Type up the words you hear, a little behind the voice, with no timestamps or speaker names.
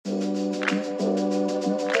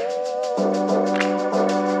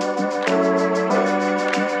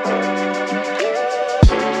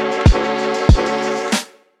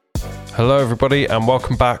Hello, everybody, and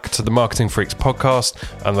welcome back to the Marketing Freaks podcast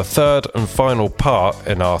and the third and final part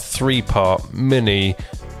in our three-part mini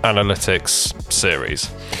analytics series.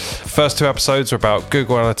 First two episodes are about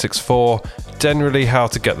Google Analytics 4, generally how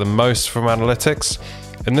to get the most from analytics.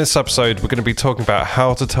 In this episode, we're going to be talking about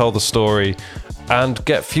how to tell the story and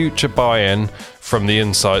get future buy-in from the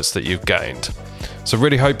insights that you've gained. So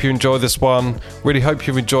really hope you enjoy this one. Really hope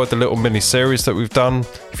you've enjoyed the little mini series that we've done.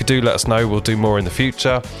 If you do, let us know. We'll do more in the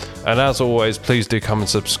future. And as always, please do come and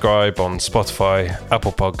subscribe on Spotify,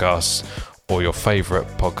 Apple Podcasts, or your favourite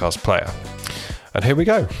podcast player. And here we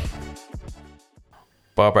go.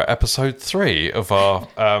 Barbara, episode 3 of our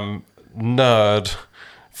Nerd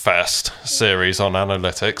Fest series on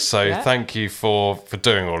analytics. So Thank you for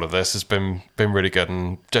doing all of this. It's been really good,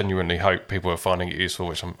 and genuinely hope people are finding it useful,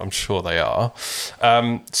 which I'm sure they are.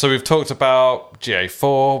 So we've talked about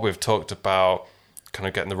GA4, we've talked about kind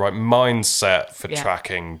of getting the right mindset for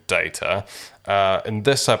tracking data. In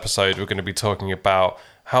this episode, we're going to be talking about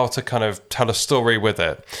how to kind of tell a story with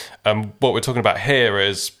it. What we're talking about here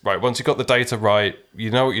is, right, once you've got the data right, you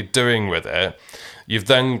know what you're doing with it, you've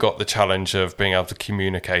then got the challenge of being able to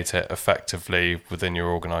communicate it effectively within your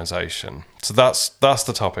organisation. So that's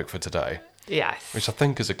the topic for today. Yes. Which I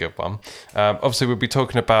think is a good one. Obviously, we'll be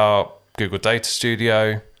talking about Google Data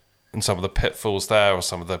Studio and some of the pitfalls there, or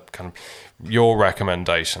some of the kind of your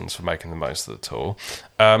recommendations for making the most of the tool.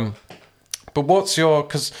 But what's your,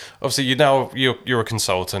 because obviously you're a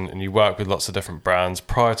consultant and you work with lots of different brands.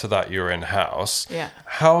 Prior to that, you were in-house. Yeah.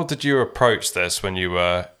 How did you approach this when you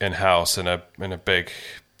were in-house in a big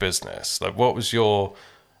business? Like, what was your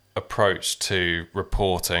approach to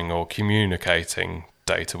reporting or communicating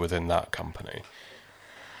data within that company?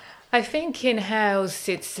 I think in-house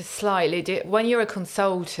it's slightly when you're a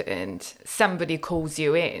consultant, somebody calls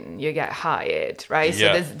you in, you get hired, right?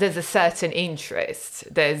 So there's a certain interest,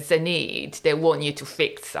 there's a need, they want you to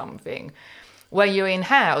fix something. When you're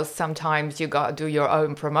in-house, sometimes you got to do your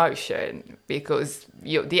own promotion, because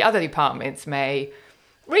the other departments may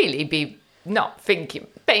really be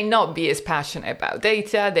may not be as passionate about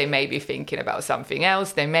data. They may be thinking about something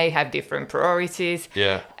else. They may have different priorities.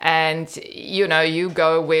 Yeah. And, you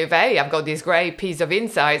go with, hey, I've got this great piece of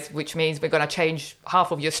insights, which means we're going to change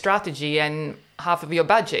half of your strategy and half of your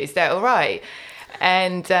budget. Is that all right?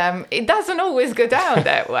 And it doesn't always go down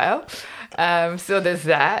that well. So there's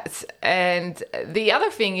that. And the other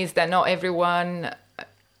thing is that not everyone...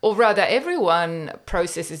 or rather, everyone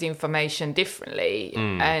processes information differently,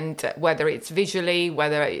 and whether it's visually,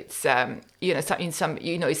 whether it's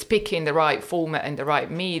it's picking the right format and the right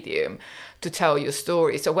medium to tell your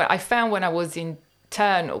story. So what I found when I was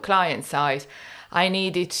internal client side, I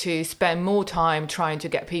needed to spend more time trying to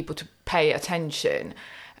get people to pay attention,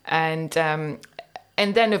 and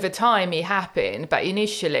then over time it happened. But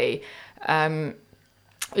initially,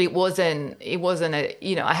 It wasn't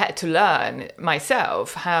I had to learn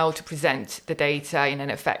myself how to present the data in an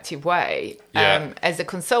effective way. Yeah. As a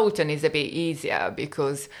consultant, it's a bit easier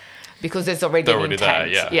because there's already an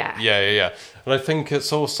intent. There, yeah. And I think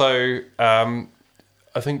it's also,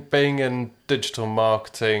 I think being in digital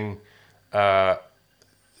marketing,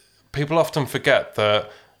 people often forget that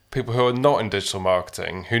people who are not in digital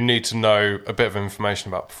marketing, who need to know a bit of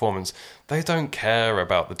information about performance, they don't care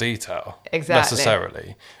about the detail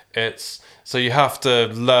necessarily. So you have to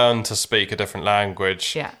learn to speak a different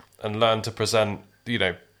language and learn to present,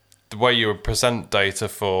 the way you would present data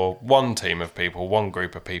for one team of people, one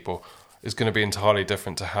group of people, is going to be entirely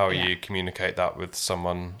different to how you communicate that with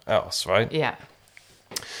someone else, right? Yeah.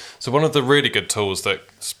 So one of the really good tools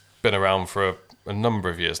that's been around for a number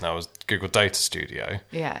of years now is Google Data Studio,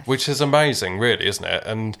 which is amazing, really, isn't it?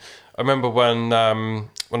 And I remember when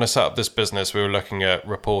I set up this business, we were looking at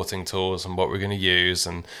reporting tools and what we're going to use,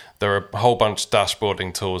 and there are a whole bunch of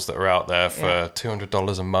dashboarding tools that are out there for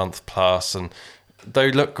 $200 a month plus, and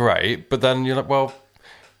they look great, but then you're like, well,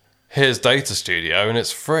 here's Data Studio and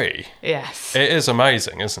it's free. Yes. It is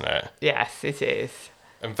amazing, isn't it? Yes, it is.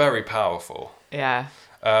 And very powerful. Yeah.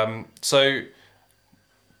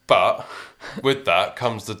 But with that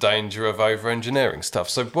comes the danger of over-engineering stuff.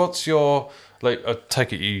 So what's your, I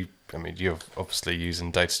take it you're obviously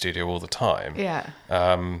using Data Studio all the time. Yeah.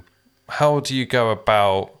 How do you go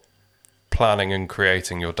about planning and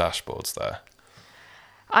creating your dashboards there?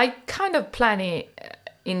 I kind of plan it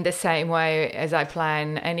in the same way as I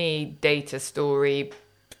plan any data story,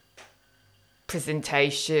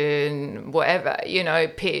 presentation, whatever,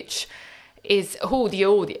 pitch. Is who the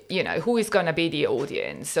audience, who is going to be the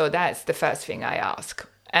audience. So that's the first thing I ask.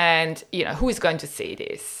 And, who is going to see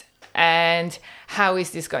this? And how is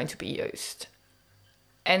this going to be used?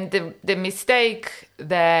 the mistake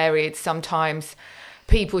there is sometimes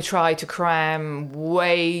people try to cram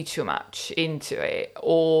way too much into it,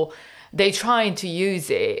 or they trying to use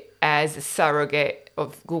it as a surrogate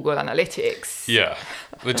of Google Analytics. Yeah,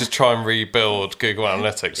 they just try and rebuild Google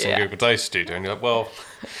Analytics and Google Data Studio, and you're like, well,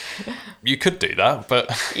 you could do that, but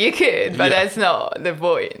you could, but that's not the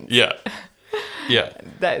point. Yeah,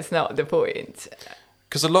 that's not the point.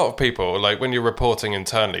 Because a lot of people, like when you're reporting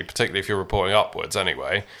internally, particularly if you're reporting upwards,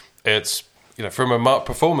 anyway, it's from a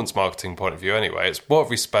performance marketing point of view, anyway, it's what have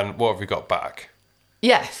we spent, what have we got back?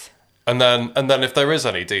 Yes. And then if there is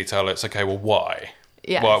any detail, it's okay. Well, why?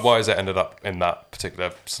 Yes. Why has it ended up in that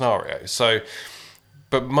particular scenario? So,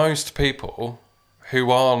 but most people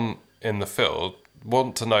who aren't in the field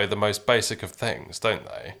want to know the most basic of things, don't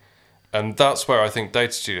they? And that's where I think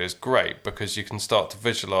Data Studio is great, because you can start to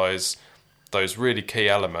visualize those really key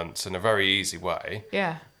elements in a very easy way.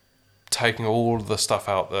 Yeah. Taking all the stuff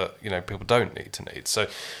out that people don't need to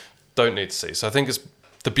see. So I think it's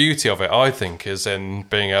the beauty of it. I think is in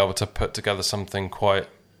being able to put together something quite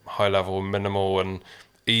high level, minimal, and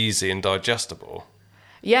easy and digestible.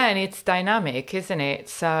 Yeah, and it's dynamic, isn't it?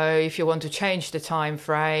 So if you want to change the time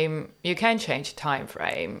frame, you can change the time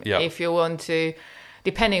frame. Yep. If you want to,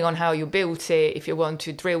 depending on how you built it, if you want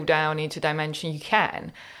to drill down into dimension, you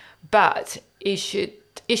can. But it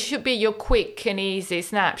should be your quick and easy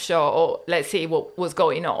snapshot, or let's see what was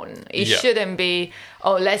going on. It shouldn't be,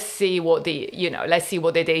 let's see what the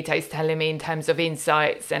data is telling me in terms of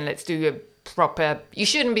insights, and let's do a proper. You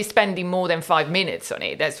shouldn't be spending more than 5 minutes on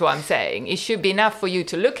it. That's what I'm saying. It should be enough for you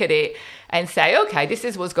to look at it and say, okay, this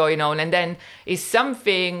is what's going on. And then if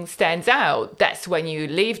something stands out, that's when you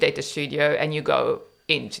leave Data Studio and you go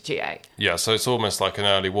into GA. Yeah, so it's almost like an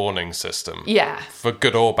early warning system. Yeah. For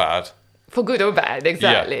good or bad. For good or bad,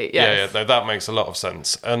 exactly. Yeah, no, that makes a lot of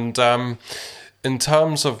sense. And in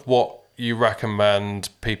terms of what you recommend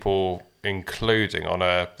people including on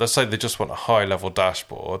let's say they just want a high level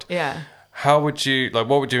dashboard. Yeah. How would you, what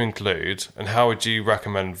would you include, and how would you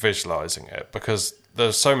recommend visualizing it? Because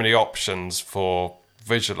there's so many options for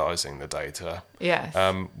visualizing the data. Yes.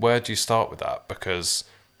 Where do you start with that? Because,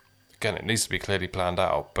 again, it needs to be clearly planned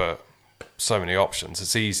out, but so many options.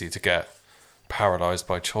 It's easy to get paralyzed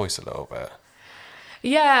by choice a little bit.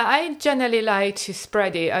 Yeah, I generally like to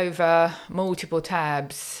spread it over multiple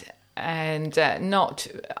tabs. And so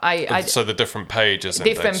the different pages.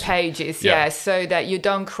 Pages, yeah, so that you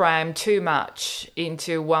don't cram too much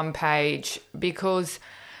into one page, because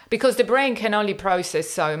the brain can only process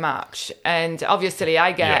so much. And obviously,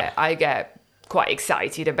 I get quite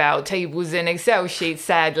excited about tables and Excel sheets,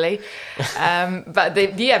 sadly, but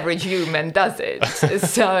the average human doesn't.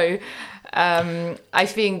 So I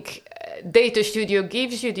think Data Studio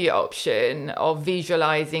gives you the option of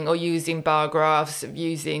visualizing or using bar graphs,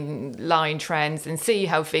 using line trends, and see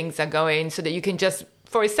how things are going, so that you can just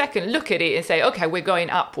for a second look at it and say, okay, we're going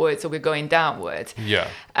upwards or we're going downwards. Yeah.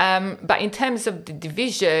 But in terms of the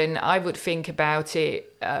division, I would think about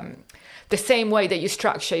it the same way that you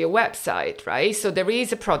structure your website, right? So there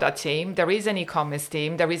is a product team, there is an e-commerce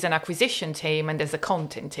team, there is an acquisition team, and there's a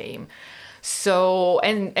content team. So,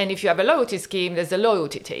 and if you have a loyalty scheme, there's a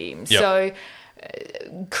loyalty team. Yep. So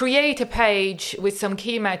create a page with some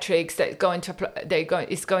key metrics that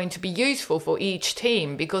is going to be useful for each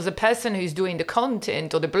team, because the person who's doing the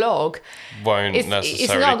content or the blog it's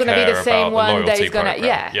not going to be the same one that is going to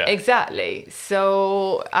yeah, exactly.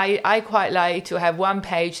 So I quite like to have one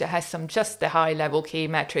page that has just the high level key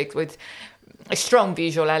metrics with a strong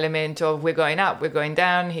visual element of we're going up, we're going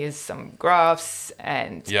down, here's some graphs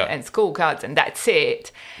and scorecards, and that's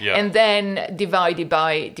it. Yeah. And then divided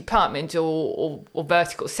by department or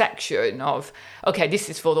vertical section of, okay, this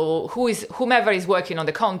is for whomever is working on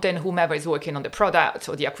the content, whomever is working on the product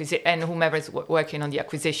or the acquisition, and whomever is working on the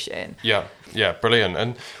acquisition. Yeah, brilliant.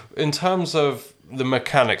 And in terms of the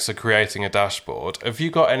mechanics of creating a dashboard, have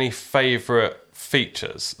you got any favourite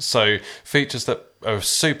features? So features that are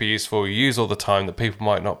super useful, you use all the time, that people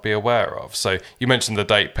might not be aware of. So you mentioned the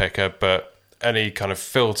date picker, but any kind of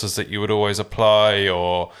filters that you would always apply,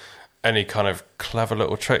 or any kind of clever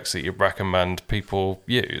little tricks that you'd recommend people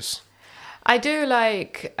use? I do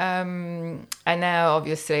like, and now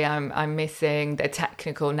obviously I'm missing the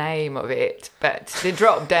technical name of it, but the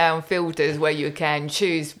drop-down filters where you can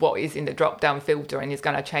choose what is in the drop-down filter, and it's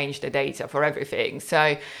going to change the data for everything.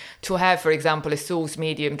 So to have, for example, a source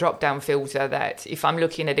medium drop-down filter that if I'm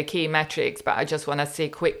looking at the key metrics, but I just want to see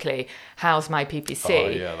quickly, how's my PPC? Oh,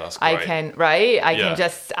 yeah, that's great. I can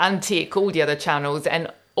just untick all the other channels,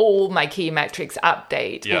 and all my key metrics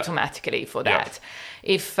update automatically for that.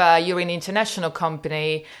 If you're an international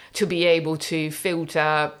company, to be able to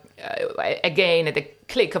filter, again, at the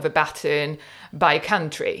click of a button by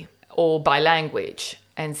country or by language,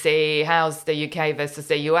 and see how's the UK versus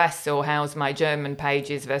the US, or how's my German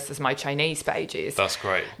pages versus my Chinese pages. That's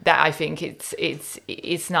great. That I think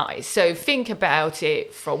it's nice. So think about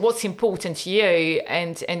it from what's important to you,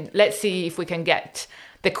 and let's see if we can get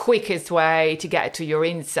the quickest way to get to your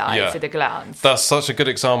insights at a glance. That's such a good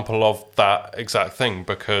example of that exact thing,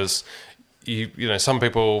 because you know, some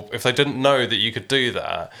people, if they didn't know that you could do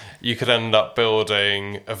that, you could end up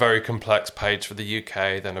building a very complex page for the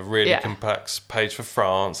UK, then a really complex page for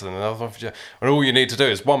France, and another one for Germany. And all you need to do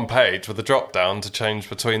is one page with a drop down to change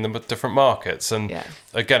between the different markets. And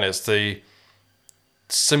again, it's the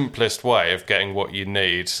simplest way of getting what you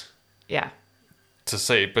need to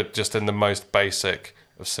see, but just in the most basic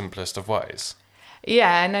of simplest of ways.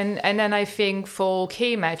 Yeah, and then I think for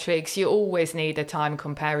key metrics, you always need a time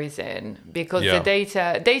comparison, because the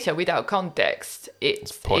data without context,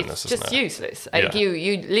 it's pointless, it's just useless. Like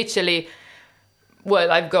you literally,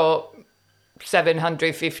 well, I've got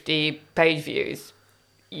 750 page views.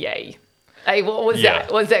 Yay. Like, what was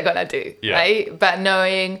that? What's that going to do? Right? But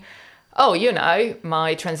knowing, oh, you know,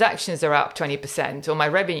 my transactions are up 20%, or my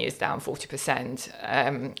revenue is down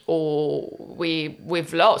 40%, or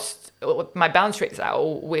we've lost, or my bounce rates out,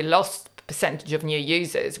 or we lost percentage of new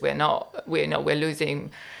users. We're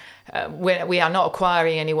losing. We are not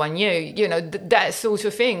acquiring anyone new. You know, that sort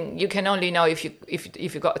of thing. You can only know if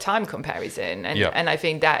you've got a time comparison, and I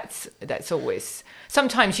think that's always.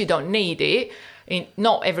 Sometimes you don't need it.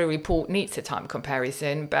 Not every report needs a time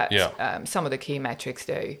comparison, but some of the key metrics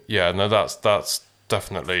do. Yeah, no, that's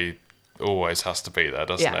definitely always has to be there,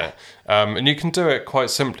 doesn't it? And you can do it quite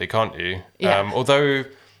simply, can't you? Yeah. Although,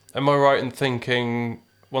 am I right in thinking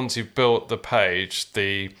once you've built the page,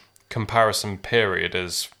 the comparison period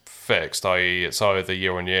is fixed, i.e. it's either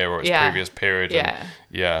year on year or it's previous period?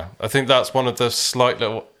 I think that's one of the slight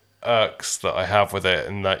little irks that I have with it,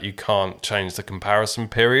 in that you can't change the comparison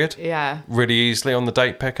period really easily on the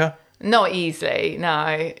date picker. Not easily,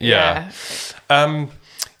 no.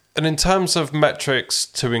 And in terms of metrics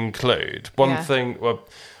to include, one thing, well,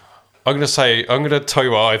 I'm going to tell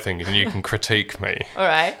you what I think, and you can critique me. All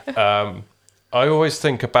right. I always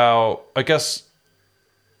think about, I guess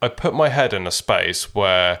I put my head in a space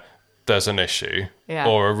where there's an issue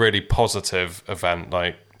or a really positive event,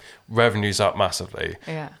 like revenue's up massively,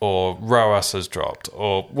 or ROAS has dropped,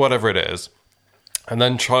 or whatever it is, and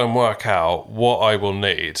then try and work out what I will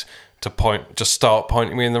need to just start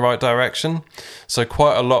pointing me in the right direction. So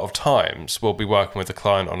quite a lot of times we'll be working with a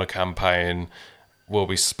client on a campaign, we'll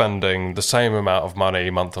be spending the same amount of money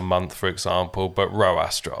month on month, for example, but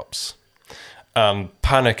ROAS drops. And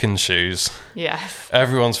panic ensues. Yes.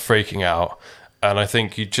 Everyone's freaking out. And I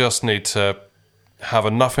think you just need to have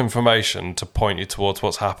enough information to point you towards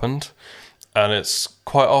what's happened. And it's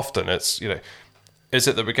quite often, you know, is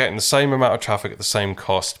it that we're getting the same amount of traffic at the same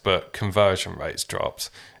cost, but conversion rates dropped?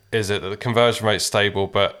 Is it that the conversion rate's stable,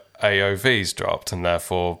 but AOV's dropped, and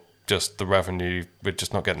therefore just the revenue, we're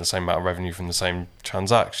just not getting the same amount of revenue from the same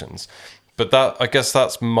transactions? But I guess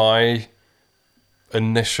that's my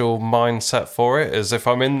initial mindset for it, is if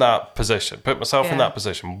I'm in that position, put myself in that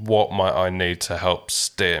position, what might I need to help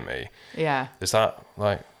steer me? Yeah. Is that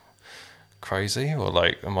like crazy, or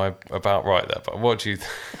like, am I about right there? But what do you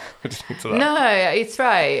think to that? No, it's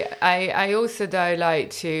right. I also though like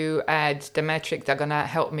to add the metrics that are gonna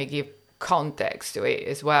help me give context to it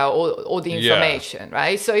as well, or the information,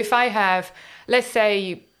 right? So if I have, let's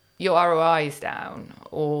say your ROI is down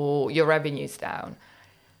or your revenue is down,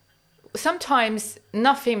 sometimes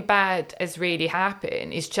nothing bad has really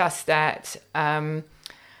happened. It's just that,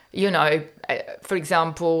 you know, for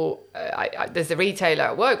example, there's a retailer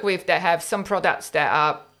I work with that have some products that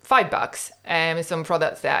are $5 and some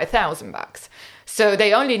products that are $1,000. So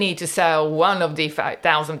they only need to sell one of the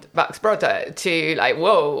 $1,000 product to like,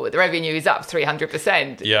 whoa, the revenue is up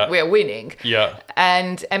 300%. Yeah. We're winning. Yeah.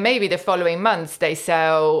 And maybe the following months they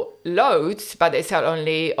sell loads, but they sell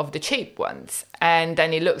only of the cheap ones. And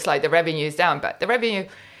then it looks like the revenue is down, but the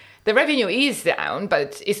revenue is down,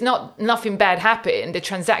 but it's nothing bad happened. The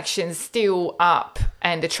transaction's still up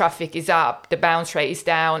and the traffic is up, the bounce rate is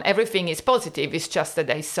down, everything is positive. It's just that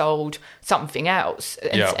they sold something else.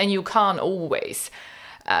 And you can't always,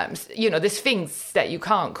 you know, there's things that you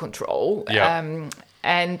can't control.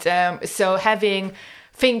 So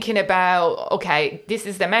thinking about, okay, this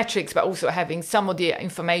is the metrics, but also having some of the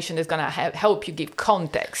information that's going to help you give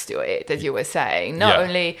context to it, as you were saying. Not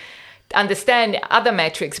only understand other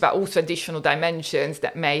metrics, but also additional dimensions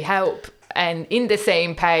that may help, and in the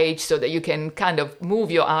same page, so that you can kind of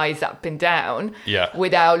move your eyes up and down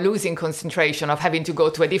without losing concentration of having to go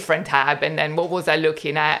to a different tab and then what was I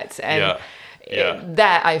looking at, and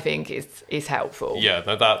that I think is helpful.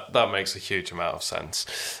 That makes a huge amount of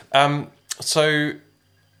sense. So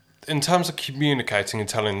in terms of communicating and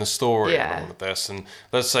telling the story and all of this, and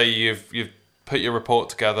let's say you've put your report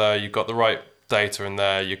together, you've got the right data in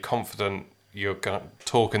there, you're confident you're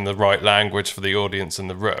talking the right language for the audience in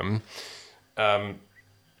the room.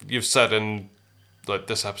 You've said in like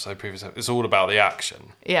this episode, previous episode, it's all about the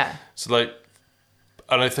action. Yeah. So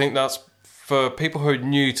and I think that's for people who are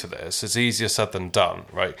new to this, it's easier said than done,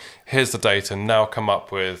 right? Here's the data, now come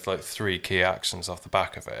up with like 3 key actions off the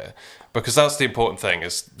back of it, because that's the important thing.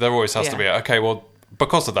 Is there always has to be okay, well,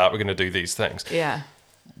 because of that, we're going to do these things. Yeah.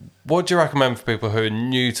 What do you recommend for people who are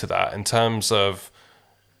new to that in terms of,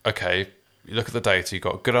 okay, you look at the data, you've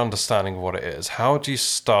got a good understanding of what it is. How do you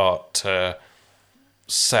start to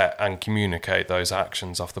set and communicate those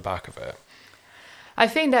actions off the back of it? I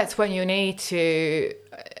think that's when you need to,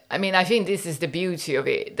 I think this is the beauty of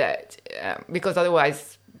it, that because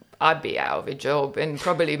otherwise I'd be out of a job, and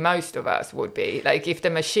probably most of us would be. Like if the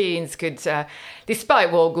machines could,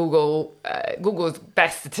 despite what Google's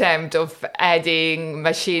best attempt of adding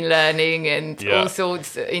machine learning and all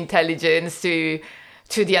sorts of intelligence to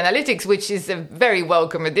the analytics, which is a very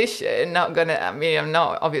welcome addition.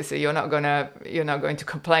 Obviously you're not going to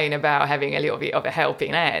complain about having a little bit of a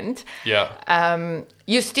helping hand. Yeah.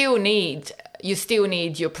 You still need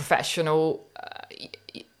your professional.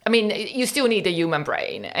 You still need a human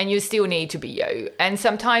brain, and you still need to be you. And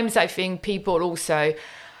sometimes I think people also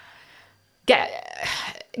get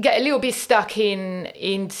a little bit stuck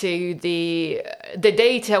into the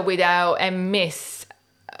data and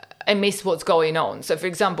miss what's going on. So, for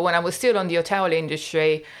example, when I was still on the hotel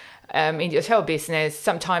industry, in the hotel business,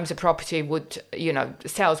 sometimes a property would,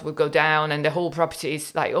 sales would go down, and the whole property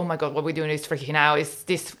is like, oh my God, what we're doing is freaking out. Is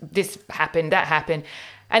this happened, that happened?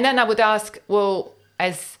 And then I would ask, well,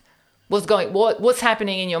 what's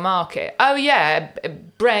happening in your market? Oh yeah, a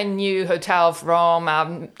brand new hotel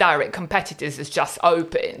from direct competitors has just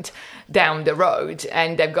opened down the road,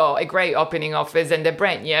 and they've got a great opening offers, and they're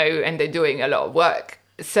brand new, and they're doing a lot of work.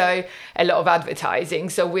 So a lot of advertising.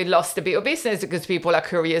 So we lost a bit of business because people are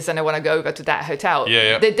curious and they want to go over to that hotel.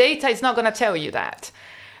 Yeah. The data is not going to tell you that.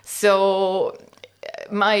 So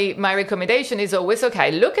my recommendation is always,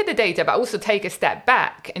 okay, look at the data, but also take a step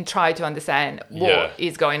back and try to understand what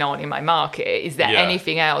is going on in my market. Is there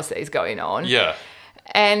anything else that is going on? Yeah.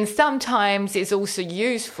 And sometimes it's also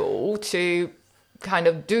useful to kind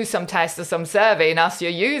of do some tests or some survey and ask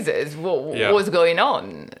your users what's going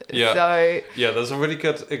on. There's a really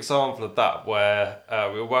good example of that where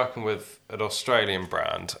we were working with an Australian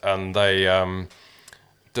brand, and they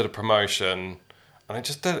did a promotion, and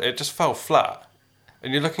it just fell flat.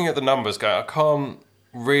 And you're looking at the numbers going, I can't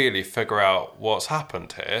really figure out what's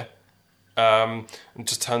happened here. It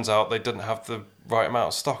just turns out they didn't have the right amount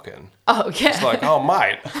of stock in. Oh, yeah. It's like, oh,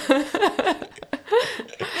 mate.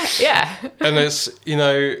 Yeah. And it's,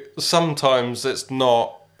 sometimes it's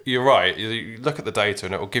not, you're right, you look at the data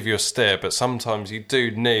and it will give you a steer, but sometimes you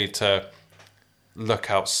do need to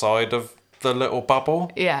look outside of the little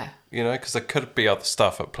bubble. Yeah. Because there could be other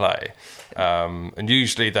stuff at play. And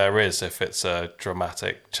usually there is if it's a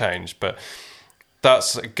dramatic change. But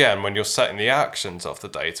that's, again, when you're setting the actions off the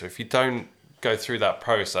data, if you don't go through that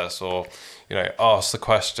process or, ask the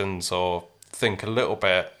questions or think a little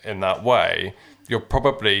bit in that way, you'll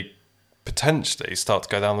probably potentially start to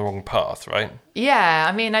go down the wrong path, right?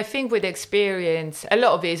 Yeah, I think with experience, a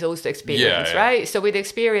lot of it is also experience, right? So with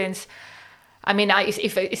experience,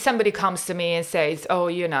 if somebody comes to me and says, oh,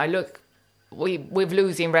 look, we're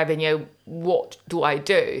losing revenue, what do I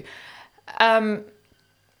do? I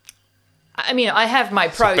have my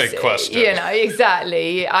process. It's a big question.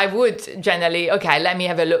 Exactly. I would generally, okay, let me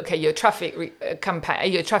have a look at your traffic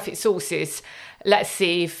your traffic sources. Let's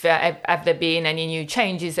see if have there been any new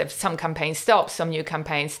changes. Have some campaigns stopped, some new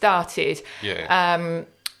campaigns started. Yeah.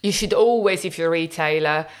 You should always, if you're a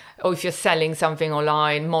retailer or if you're selling something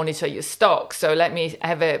online, monitor your stock. So let me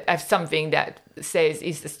have something that says,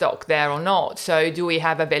 is the stock there or not? So do we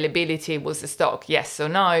have availability? Was the stock yes or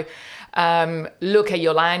no? Look at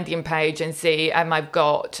your landing page and see, have I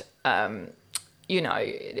got, has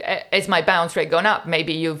my bounce rate gone up?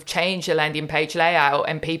 Maybe you've changed your landing page layout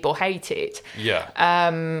and people hate it. Yeah.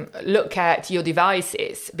 Look at your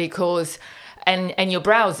devices because... And your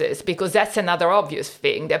browsers, because that's another obvious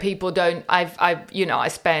thing that people don't. I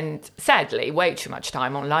spend sadly way too much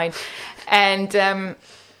time online, and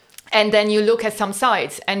And then you look at some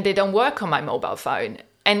sites and they don't work on my mobile phone.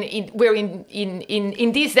 And we're in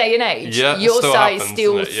this day and age, your site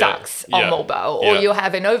still sucks on mobile, or you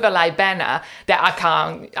have an overlay banner that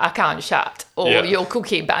I can't shut, or your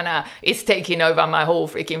cookie banner is taking over my whole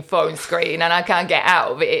freaking phone screen, and I can't get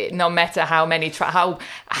out of it, no matter how many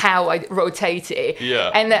how I rotate it.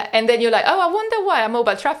 And then you're like, oh, I wonder why our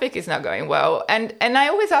mobile traffic is not going well. And I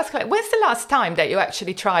always ask, like, when's the last time that you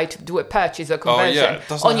actually tried to do a purchase or conversion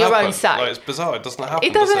on your own site? Like, it's bizarre. It doesn't happen.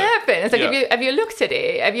 It doesn't happen. It's like, have you looked at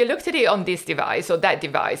it? Have you looked at it on this device or that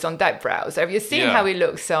device, on that browser? Have you seen how it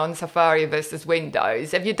looks on Safari versus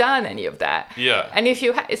Windows? Have you done any of that? Yeah. And if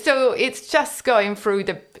you so it's just going through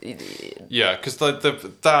the... Yeah, because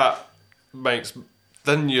that makes...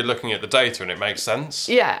 Then you're looking at the data and it makes sense.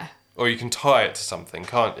 Yeah. Or you can tie it to something,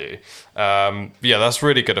 can't you? That's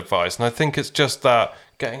really good advice. And I think it's just that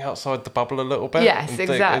getting outside the bubble a little bit. Yes,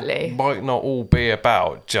 exactly. It might not all be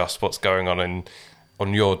about just what's going on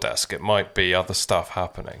your desk. It might be other stuff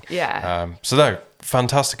happening. Yeah.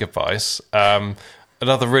 Fantastic advice.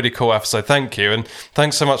 Another really cool episode. Thank you. And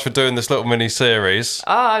thanks so much for doing this little mini series.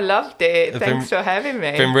 Oh, I loved it. Thanks for having me.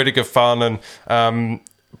 It's been really good fun. And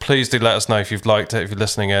please do let us know if you've liked it, if you're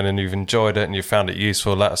listening in and you've enjoyed it and you found it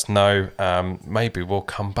useful. Let us know. Maybe we'll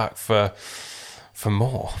come back for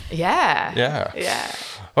more. Yeah.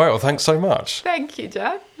 All right. Well, thanks so much. Thank you,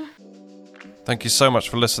 John. Thank you so much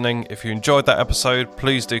for listening. If you enjoyed that episode,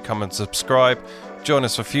 please do come and subscribe. Join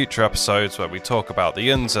us for future episodes where we talk about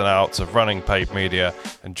the ins and outs of running paid media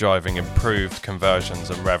and driving improved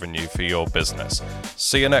conversions and revenue for your business.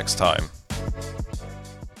 See you next time.